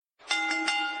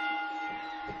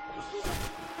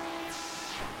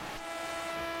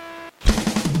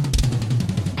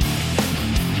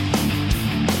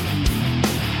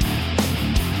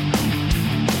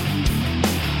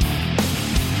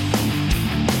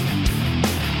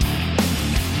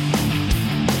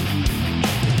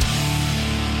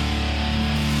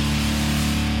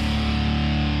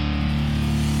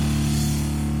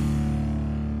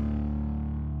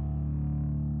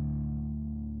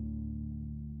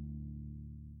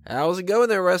How's it going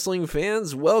there, wrestling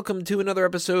fans? Welcome to another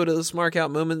episode of the Smark Out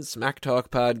Moments Smack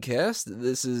Talk podcast.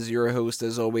 This is your host,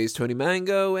 as always, Tony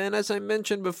Mango, and as I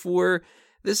mentioned before,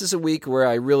 this is a week where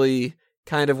I really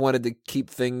kind of wanted to keep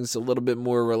things a little bit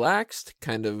more relaxed,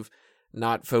 kind of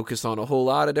not focus on a whole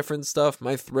lot of different stuff.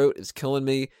 My throat is killing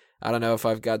me. I don't know if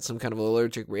I've got some kind of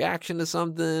allergic reaction to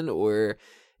something, or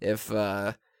if,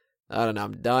 I don't know,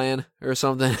 I'm dying or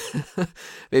something.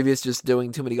 Maybe it's just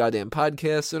doing too many goddamn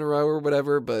podcasts in a row or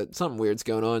whatever, but something weird's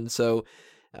going on. So,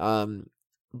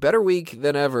 better week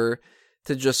than ever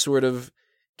to just sort of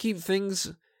keep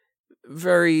things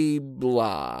very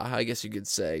blah, I guess you could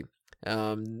say.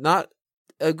 Not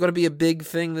going to be a big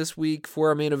thing this week for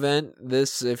our main event.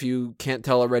 This, if you can't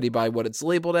tell already by what it's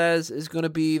labeled as, is going to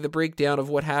be the breakdown of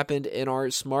what happened in our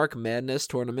Smark Madness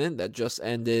tournament that just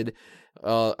ended.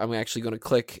 I'm actually going to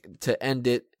click to end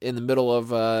it in the middle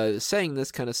of saying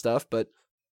this kind of stuff, but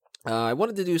I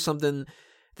wanted to do something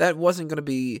that wasn't going to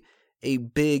be a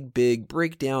big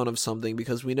breakdown of something,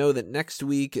 because we know that next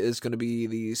week is going to be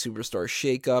the Superstar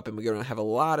Shakeup, and we're going to have a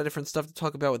lot of different stuff to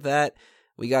talk about with that.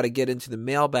 We got to get into the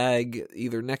mailbag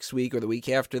either next week or the week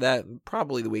after that,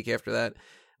 probably the week after that.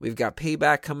 We've got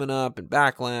Payback coming up and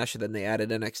Backlash, and then they added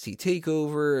NXT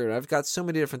TakeOver, and I've got so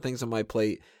many different things on my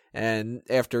plate. And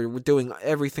after doing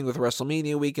everything with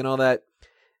WrestleMania week and all that,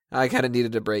 I kind of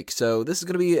needed a break. So this is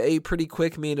going to be a pretty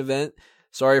quick main event.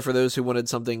 Sorry for those who wanted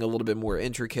something a little bit more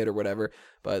intricate or whatever,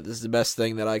 but this is the best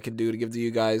thing that I can do to give to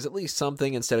you guys at least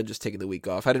something instead of just taking the week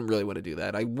off. I didn't really want to do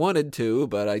that. I wanted to,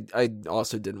 but I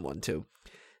also didn't want to.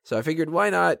 So I figured, why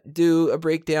not do a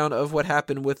breakdown of what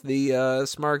happened with the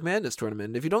Smark Madness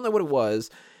tournament. If you don't know what it was,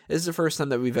 this is the first time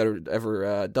that we've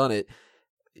ever done it.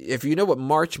 If you know what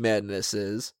March Madness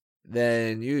is,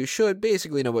 then you should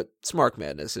basically know what Smark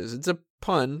Madness is. It's a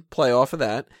pun, play off of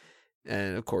that.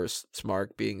 And of course,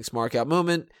 Smark being Smark Out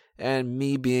Moment, and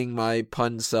me being my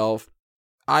pun self.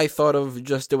 I thought of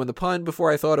just doing the pun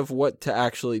before I thought of what to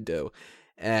actually do.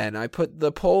 And I put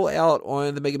the poll out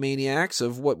on the Mega Maniacs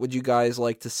of what would you guys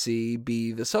like to see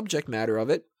be the subject matter of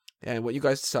it. And what you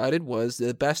guys decided was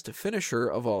the best finisher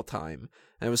of all time.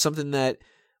 And it was something that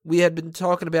we had been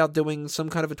talking about doing some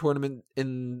kind of a tournament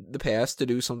in the past to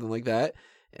do something like that.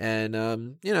 And,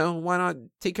 why not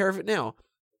take care of it now?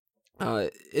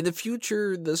 In the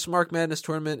future, the Smark Madness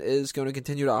tournament is going to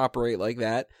continue to operate like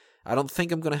that. I don't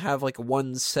think I'm going to have like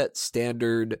one set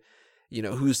standard,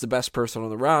 who's the best person on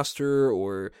the roster,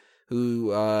 or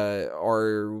who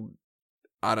are,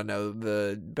 I don't know,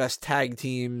 the best tag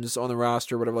teams on the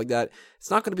roster, whatever like that. It's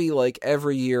not going to be like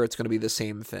every year it's going to be the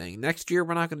same thing. Next year,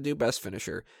 we're not going to do best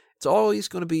finisher. It's always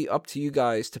going to be up to you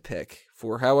guys to pick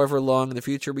for however long in the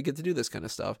future we get to do this kind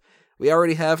of stuff. We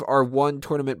already have our one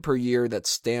tournament per year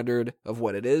that's standard of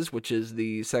what it is, which is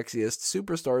the Sexiest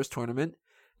Superstars tournament.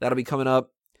 That'll be coming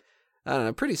up, I don't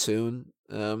know, pretty soon.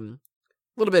 A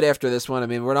little bit after this one. I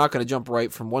mean, we're not going to jump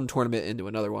right from one tournament into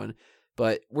another one,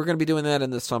 but we're going to be doing that in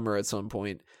the summer at some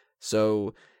point.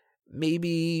 So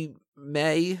maybe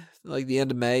May, like the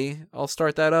end of May, I'll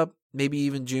start that up. Maybe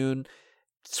even June.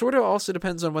 Sort of also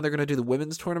depends on when they're going to do the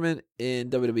women's tournament in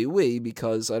WWE,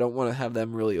 because I don't want to have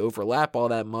them really overlap all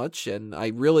that much. And I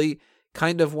really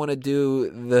kind of want to do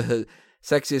the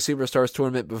Sexiest Superstars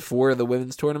tournament before the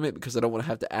women's tournament, because I don't want to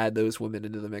have to add those women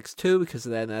into the mix too, because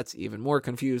then that's even more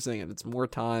confusing and it's more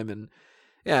time. And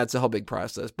yeah, it's a whole big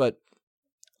process. But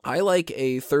I like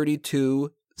a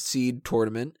 32 seed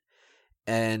tournament,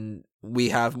 and we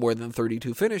have more than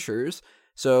 32 finishers.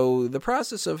 So the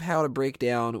process of how to break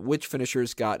down which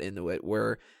finishers got into it,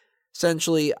 where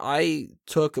essentially I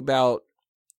took about,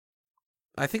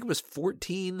 I think it was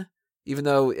 14, even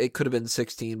though it could have been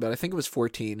 16, but I think it was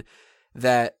 14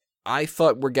 that I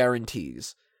thought were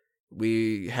guarantees.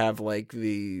 We have like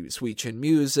the Sweet Chin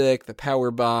Music, the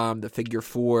Power Bomb, the Figure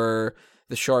 4,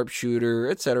 the Sharpshooter,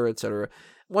 etc.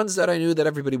 Ones that I knew that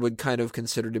everybody would kind of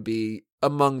consider to be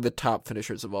among the top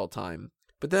finishers of all time.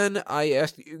 But then I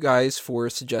asked you guys for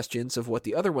suggestions of what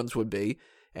the other ones would be,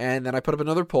 and then I put up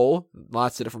another poll,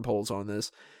 lots of different polls on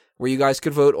this, where you guys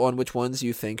could vote on which ones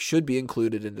you think should be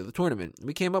included into the tournament.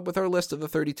 We came up with our list of the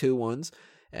 32 ones,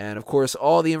 and of course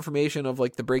all the information of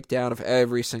like the breakdown of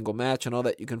every single match and all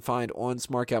that you can find on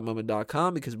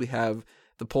smarkoutmoment.com, because we have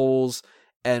the polls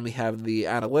and we have the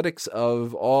analytics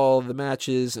of all the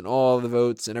matches and all the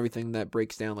votes and everything that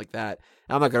breaks down like that.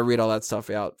 I'm not going to read all that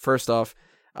stuff out. First off,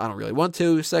 I don't really want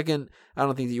to. Second, I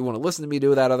don't think that you want to listen to me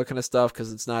do that other kind of stuff,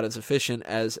 because it's not as efficient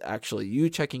as actually you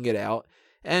checking it out.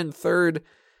 And third,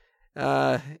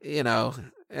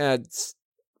 it's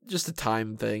just a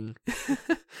time thing.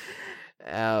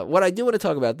 What I do want to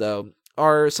talk about, though,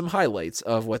 are some highlights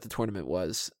of what the tournament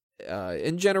was.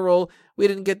 in general, we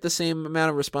didn't get the same amount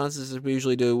of responses as we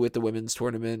usually do with the women's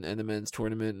tournament and the men's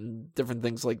tournament and different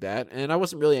things like that. And I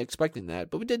wasn't really expecting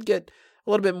that, but we did get a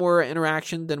little bit more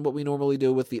interaction than what we normally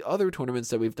do with the other tournaments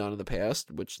that we've done in the past,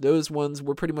 which those ones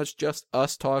were pretty much just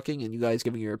us talking and you guys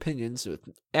giving your opinions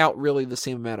without really the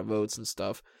same amount of votes and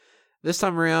stuff. This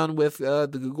time around with the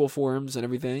Google Forms and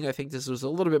everything, I think this was a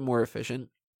little bit more efficient.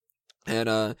 And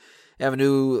I have a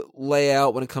new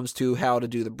layout when it comes to how to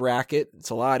do the bracket. It's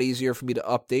a lot easier for me to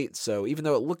update. So even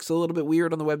though it looks a little bit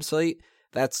weird on the website,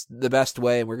 that's the best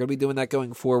way. And we're going to be doing that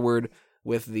going forward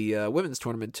with the women's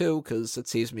tournament too, because it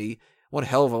saves me one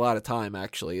hell of a lot of time,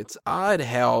 actually. It's odd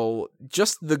how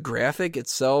just the graphic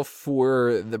itself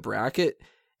for the bracket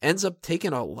ends up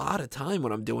taking a lot of time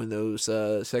when I'm doing those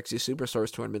Sexy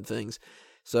Superstars tournament things.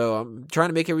 So I'm trying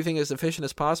to make everything as efficient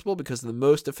as possible because the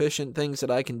most efficient things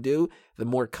that I can do, the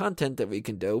more content that we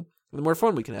can do, the more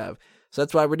fun we can have. So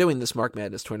that's why we're doing this Mark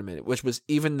Madness tournament, which was,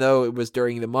 even though it was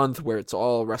during the month where it's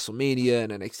all WrestleMania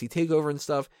and NXT TakeOver and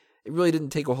stuff, it really didn't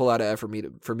take a whole lot of effort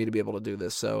for me to be able to do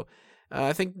this. So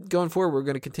I think going forward, we're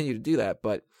going to continue to do that.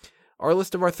 But our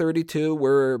list of our 32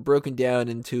 were broken down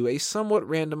into a somewhat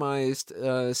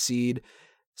randomized seed.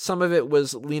 Some of it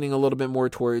was leaning a little bit more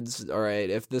towards, all right,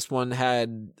 if this one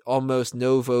had almost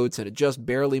no votes and it just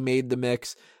barely made the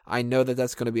mix, I know that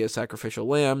that's going to be a sacrificial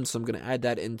lamb, so I'm going to add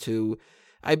that into...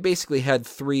 I basically had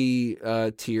 3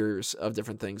 tiers of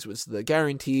different things. It was the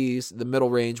guarantees, the middle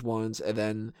range ones, and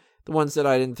then the ones that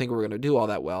I didn't think were going to do all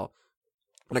that well.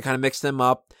 And I kind of mixed them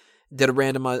up, did a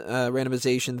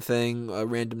randomization thing, a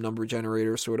random number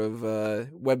generator sort of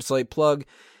website plug,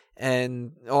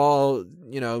 and all,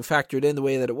 factored in the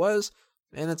way that it was,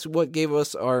 and that's what gave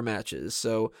us our matches.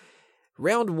 So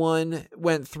round 1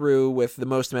 went through with the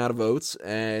most amount of votes,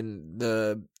 and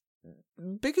the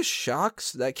biggest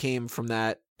shocks that came from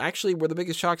that actually were the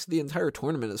biggest shocks of the entire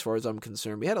tournament as far as I'm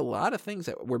concerned. We had a lot of things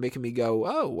that were making me go,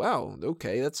 oh, wow,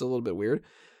 okay, that's a little bit weird.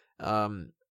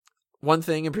 One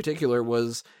thing in particular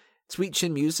was Sweet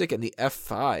Chin Music and the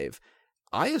F5.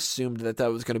 I assumed that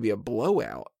was going to be a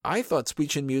blowout. I thought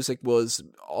Sweet Chin Music was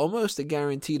almost a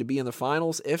guarantee to be in the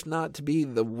finals, if not to be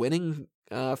the winning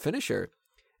finisher.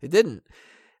 It didn't.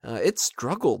 It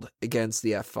struggled against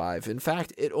the F5. In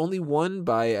fact, it only won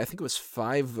by, I think it was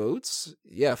 5 votes.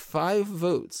 Yeah, 5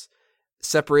 votes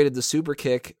separated the super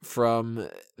kick from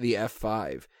the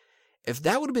F5. If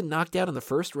that would have been knocked out in the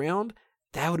first round,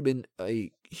 that would have been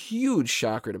a huge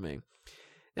shocker to me.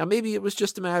 Now, maybe it was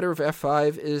just a matter of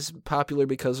F5 is popular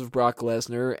because of Brock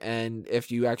Lesnar, and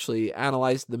if you actually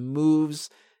analyze the moves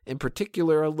in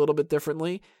particular a little bit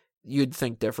differently, you'd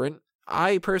think different.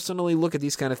 I personally look at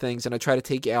these kind of things, and I try to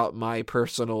take out my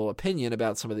personal opinion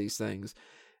about some of these things.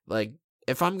 Like,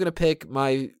 if I'm going to pick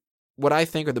what I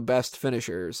think are the best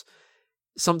finishers,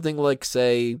 something like,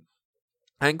 say,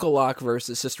 Ankle Lock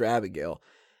versus Sister Abigail,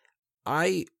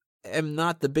 I am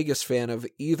not the biggest fan of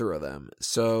either of them.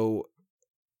 So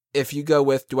if you go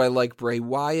with, do I like Bray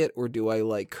Wyatt, or do I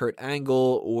like Kurt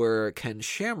Angle, or Ken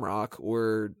Shamrock,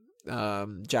 or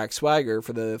Jack Swagger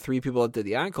for the 3 people that did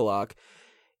the Ankle Lock,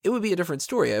 it would be a different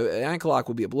story. Ankle Lock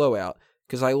would be a blowout,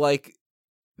 because I like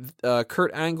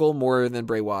Kurt Angle more than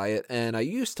Bray Wyatt, and I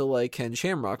used to like Ken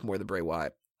Shamrock more than Bray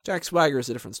Wyatt. Jack Swagger is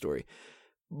a different story.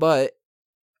 But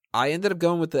I ended up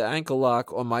going with the Ankle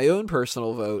Lock on my own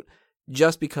personal vote,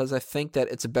 just because I think that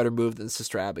it's a better move than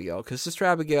Sister Abigail, because Sister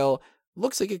Abigail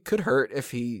looks like it could hurt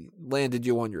if he landed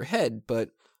you on your head, but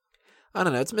I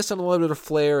don't know, it's missing a little bit of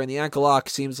flair, and the Ankle Lock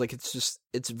seems like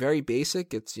it's very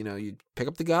basic. It's, you pick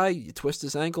up the guy, you twist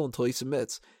his ankle until he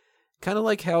submits. Kind of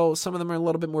like how some of them are a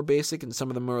little bit more basic and some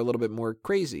of them are a little bit more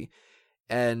crazy.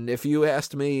 And if you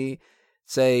asked me,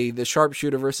 say, the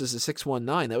Sharpshooter versus the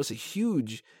 619, that was a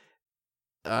huge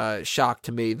shock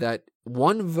to me that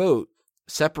one vote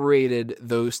separated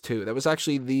those two. That was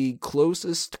actually the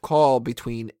closest call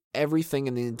between everything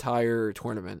in the entire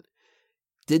tournament.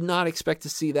 Did not expect to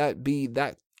see that be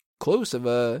that close of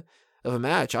a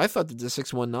match. I thought that the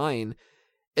 619,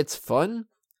 it's fun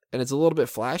and it's a little bit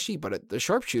flashy, but the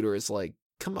Sharpshooter is like,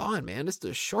 come on, man, it's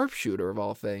the Sharpshooter of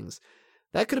all things.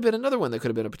 That could have been another one that could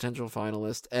have been a potential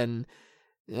finalist, and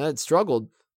it struggled.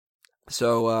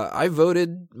 So I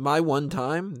voted my one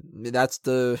time. That's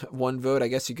the one vote, I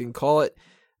guess you can call it,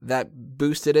 that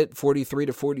boosted it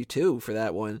 43-42 for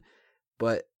that one.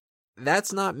 But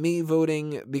that's not me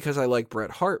voting because I like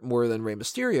Bret Hart more than Rey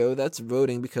Mysterio. That's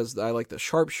voting because I like the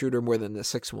Sharpshooter more than the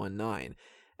 619.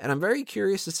 And I'm very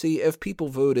curious to see if people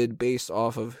voted based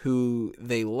off of who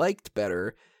they liked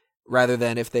better rather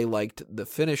than if they liked the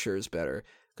finishers better.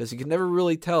 Because you can never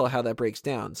really tell how that breaks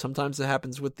down. Sometimes it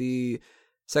happens with the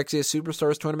Sexiest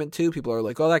Superstars Tournament 2, people are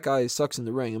like, oh, that guy sucks in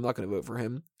the ring. I'm not going to vote for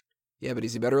him. Yeah, but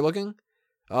is he better looking?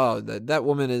 Oh, that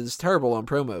woman is terrible on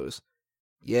promos.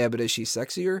 Yeah, but is she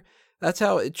sexier? That's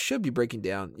how it should be breaking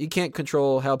down. You can't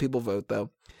control how people vote, though.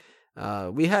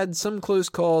 We had some close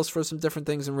calls for some different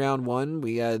things in round 1.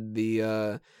 We had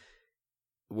the,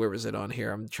 where was it on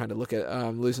here? I'm trying to look at,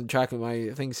 I'm losing track of my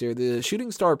things here. The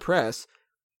Shooting Star Press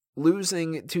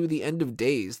losing to the End of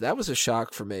Days. That was a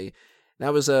shock for me.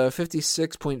 That was a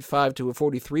 56.5 to a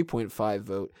 43.5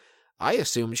 vote. I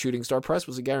assumed Shooting Star Press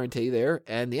was a guarantee there,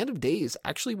 and the End of Days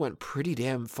actually went pretty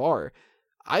damn far.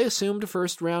 I assumed a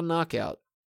first round knockout,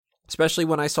 especially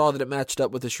when I saw that it matched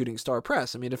up with the Shooting Star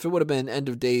Press. I mean, if it would have been End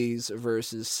of Days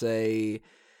versus, say,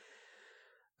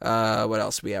 what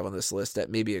else do we have on this list that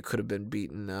maybe it could have been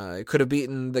beaten? It could have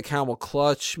beaten the Camel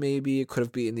Clutch, maybe. It could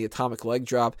have beaten the Atomic Leg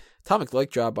Drop. Atomic Leg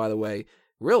Drop, by the way,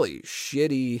 really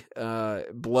shitty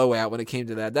blowout when it came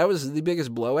to that. That was the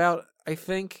biggest blowout, I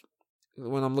think,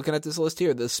 when I'm looking at this list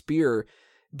here. The Spear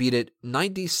beat it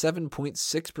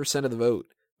 97.6% of the vote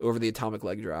over the Atomic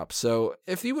Leg Drop. So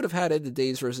if you would have had End of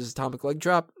Days versus Atomic Leg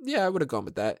Drop, yeah, I would have gone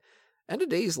with that. End of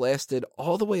Days lasted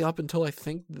all the way up until I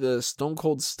think the Stone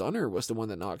Cold Stunner was the one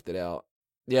that knocked it out.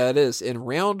 Yeah, it is. In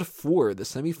round 4, the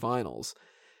semifinals.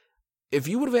 If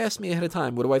you would have asked me ahead of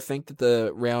time, what do I think that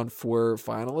the round 4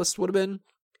 finalists would have been?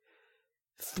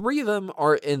 3 of them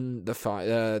are in the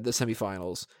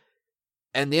semifinals.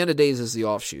 And the End of Days is the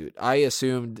offshoot. I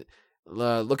assumed,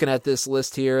 looking at this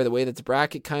list here, the way that the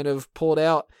bracket kind of pulled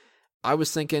out, I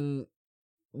was thinking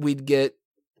we'd get,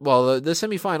 well, the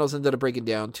semifinals ended up breaking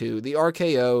down to the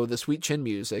RKO, the Sweet Chin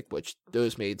Music, which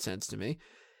those made sense to me,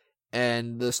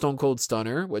 and the Stone Cold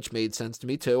Stunner, which made sense to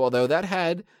me too, although that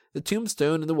had the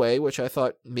Tombstone in the way, which I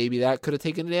thought maybe that could have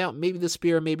taken it out, maybe the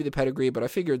Spear, maybe the Pedigree, but I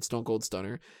figured Stone Cold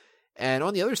Stunner. And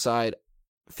on the other side,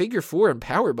 Figure 4 and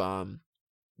Powerbomb,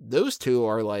 those two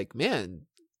are like, man,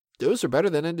 those are better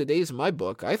than End of Days in my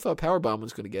book. I thought Powerbomb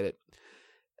was going to get it.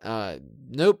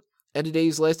 Nope. End of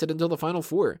Days lasted until the Final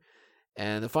 4.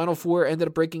 And the Final 4 ended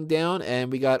up breaking down,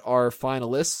 and we got our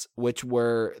finalists, which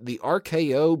were the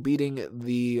RKO beating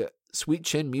the Sweet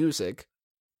Chin Music,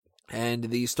 and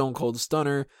the Stone Cold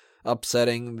Stunner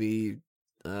upsetting the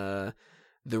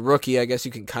rookie, I guess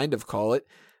you can kind of call it,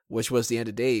 which was the End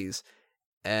of Days.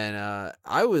 And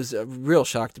I was real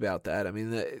shocked about that. I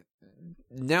mean,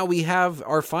 now we have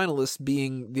our finalists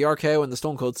being the RKO and the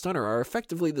Stone Cold Stunner are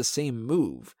effectively the same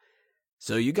move.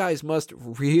 So you guys must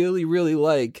really, really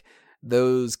like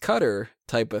those cutter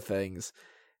type of things.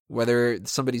 Whether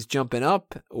somebody's jumping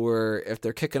up, or if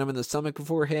they're kicking them in the stomach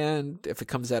beforehand, if it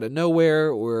comes out of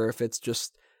nowhere, or if it's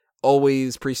just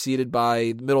always preceded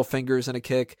by middle fingers and a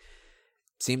kick.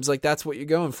 Seems like that's what you're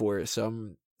going for.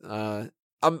 So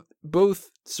I'm both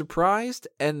surprised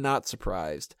and not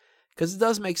surprised, because it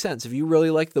does make sense. If you really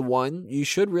like the one, you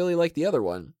should really like the other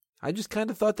one. I just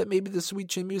kind of thought that maybe the Sweet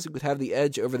Chin Music would have the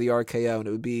edge over the RKO, and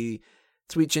it would be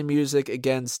Sweet Chin Music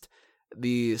against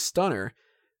the Stunner,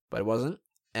 but it wasn't.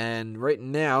 And right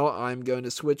now, I'm going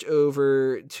to switch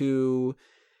over to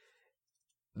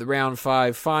the round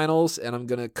 5 finals, and I'm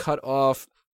going to cut off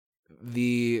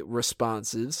the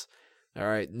responses. All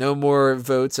right, no more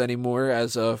votes anymore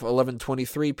as of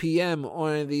 11:23 p.m.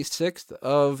 on the 6th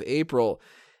of April.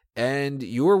 And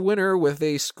your winner with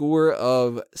a score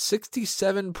of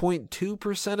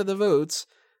 67.2% of the votes,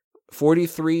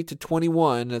 43 to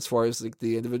 21 as far as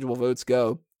the individual votes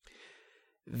go.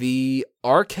 The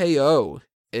RKO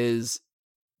is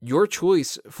your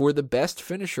choice for the best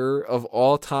finisher of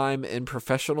all time in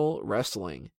professional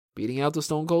wrestling, beating out the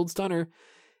Stone Cold Stunner.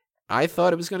 I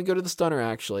thought it was going to go to the Stunner,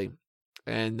 actually.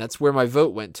 And that's where my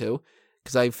vote went to,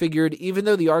 because I figured even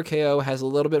though the RKO has a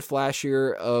little bit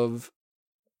flashier of,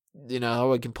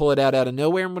 how I can pull it out of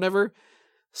nowhere and whatever,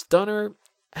 Stunner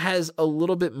has a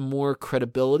little bit more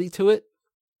credibility to it.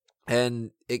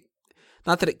 And it,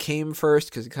 not that it came first,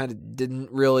 because it kind of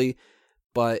didn't really,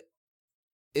 but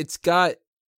it's got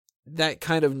that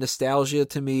kind of nostalgia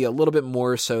to me a little bit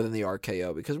more so than the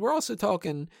RKO, because we're also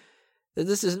talking that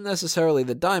this isn't necessarily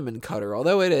the Diamond Cutter,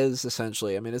 although it is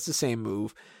essentially. I mean, it's the same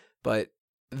move, but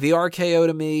the RKO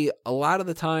to me, a lot of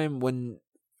the time when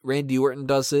Randy Orton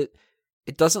does it,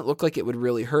 it doesn't look like it would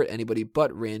really hurt anybody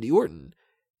but Randy Orton.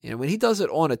 When he does it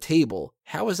on a table,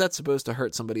 how is that supposed to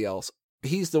hurt somebody else?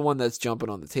 He's the one that's jumping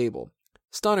on the table.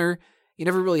 Stunner, he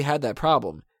never really had that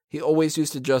problem. He always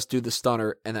used to just do the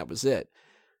Stunner, and that was it.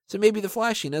 So maybe the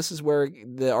flashiness is where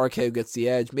the RKO gets the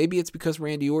edge. Maybe it's because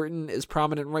Randy Orton is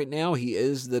prominent right now. He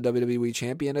is the WWE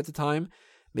champion at the time.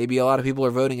 Maybe a lot of people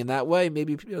are voting in that way.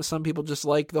 Maybe some people just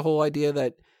like the whole idea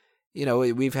that,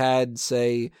 we've had,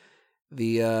 say,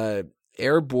 the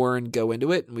Airborne go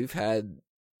into it, and we've had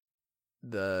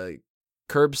the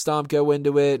Curb Stomp go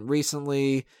into it.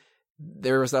 Recently,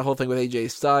 there was that whole thing with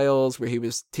AJ Styles where he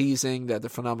was teasing that the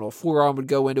Phenomenal Forearm would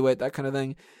go into it, that kind of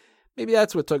thing. Maybe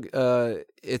that's what took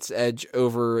its edge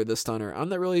over the Stunner. I'm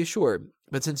not really sure.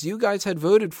 But since you guys had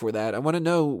voted for that, I want to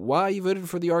know why you voted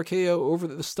for the RKO over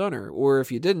the Stunner. Or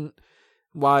if you didn't,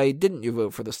 why didn't you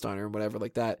vote for the Stunner, whatever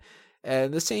like that.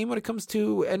 And the same when it comes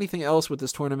to anything else with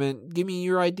this tournament. Give me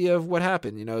your idea of what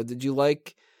happened. Did you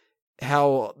like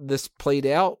how this played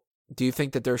out? Do you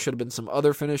think that there should have been some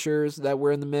other finishers that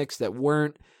were in the mix that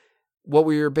weren't? What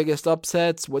were your biggest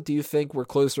upsets? What do you think were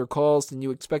closer calls than you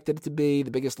expected it to be?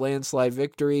 The biggest landslide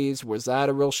victories? Was that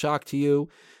a real shock to you?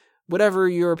 Whatever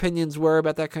your opinions were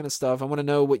about that kind of stuff, I want to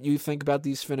know what you think about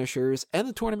these finishers and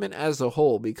the tournament as a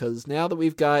whole, because now that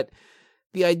we've got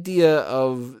the idea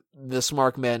of the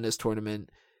March Madness tournament,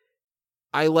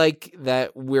 I like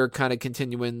that we're kind of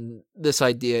continuing this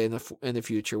idea in the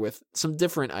future with some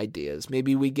different ideas.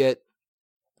 Maybe we get,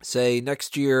 say,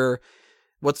 next year,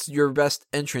 what's your best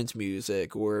entrance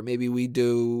music? Or maybe we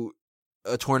do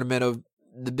a tournament of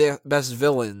the best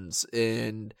villains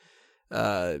in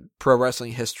pro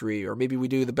wrestling history. Or maybe we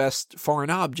do the best foreign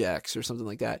objects or something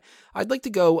like that. I'd like to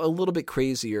go a little bit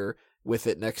crazier with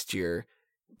it next year,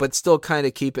 but still kind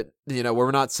of keep it, where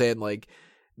we're not saying like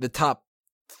the top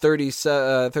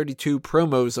 32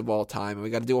 promos of all time, and we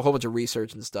got to do a whole bunch of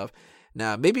research and stuff.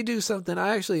 Now, maybe do something. Now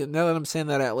that I'm saying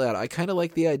that out loud, I kind of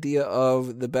like the idea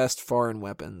of the best foreign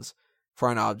weapons,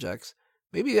 foreign objects.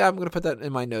 Maybe I'm going to put that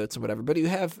in my notes and whatever. But if you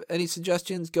have any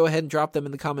suggestions, go ahead and drop them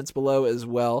in the comments below as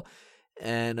well.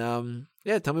 And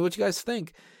tell me what you guys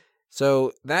think.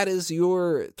 So that is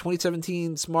your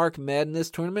 2017 March Madness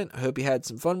tournament. I hope you had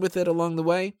some fun with it along the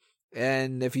way.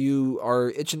 And if you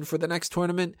are itching for the next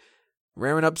tournament,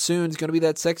 raring up soon is going to be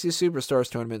that Sexy Superstars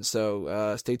tournament,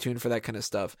 so stay tuned for that kind of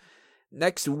stuff.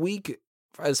 Next week,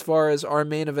 as far as our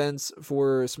main events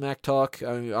for Smack Talk,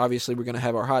 obviously we're going to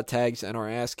have our hot tags and our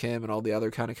Ask Him and all the other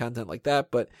kind of content like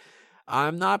that, but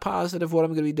I'm not positive what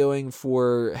I'm going to be doing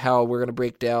for how we're going to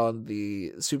break down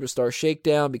the Superstar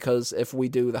Shakedown, because if we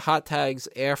do the hot tags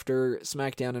after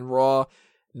SmackDown and Raw,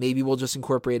 maybe we'll just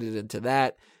incorporate it into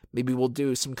that. Maybe we'll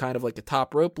do some kind of like a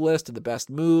top rope list of the best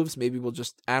moves. Maybe we'll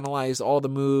just analyze all the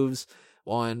moves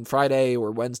on Friday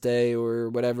or Wednesday or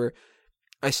whatever.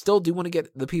 I still do want to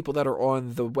get the people that are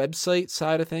on the website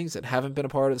side of things that haven't been a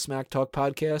part of the Smack Talk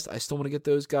podcast. I still want to get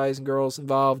those guys and girls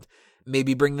involved.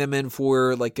 Maybe bring them in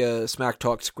for like a Smack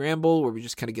Talk Scramble where we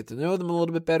just kind of get to know them a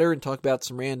little bit better and talk about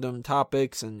some random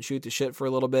topics and shoot the shit for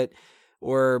a little bit.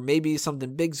 Or maybe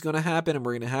something big's going to happen and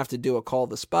we're going to have to do a call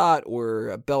the spot or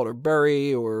a belt or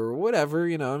bury or whatever,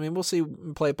 we'll see,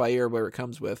 play it by ear where it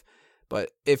comes with.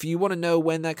 But if you want to know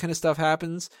when that kind of stuff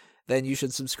happens, then you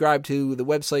should subscribe to the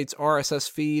website's RSS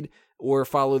feed or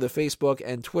follow the Facebook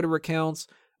and Twitter accounts.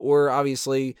 Or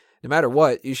obviously, no matter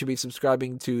what, you should be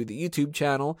subscribing to the YouTube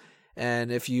channel.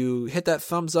 And if you hit that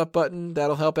thumbs up button,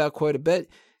 that'll help out quite a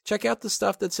bit. Check out the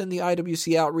stuff that's in the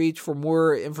IWC Outreach for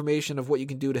more information of what you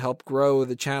can do to help grow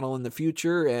the channel in the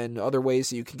future and other ways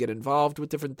that you can get involved with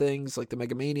different things like the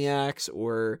Megamaniacs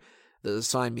or the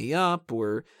Sign Me Up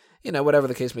or, whatever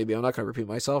the case may be. I'm not going to repeat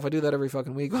myself. I do that every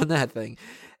fucking week on that thing.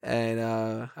 And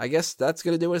I guess that's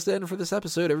going to do us then for this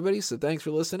episode, everybody. So thanks for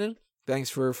listening.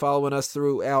 Thanks for following us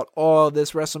throughout all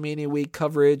this WrestleMania week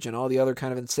coverage and all the other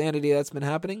kind of insanity that's been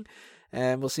happening.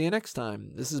 And we'll see you next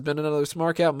time. This has been another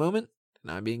Smark Out moment. And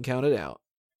I'm being counted out.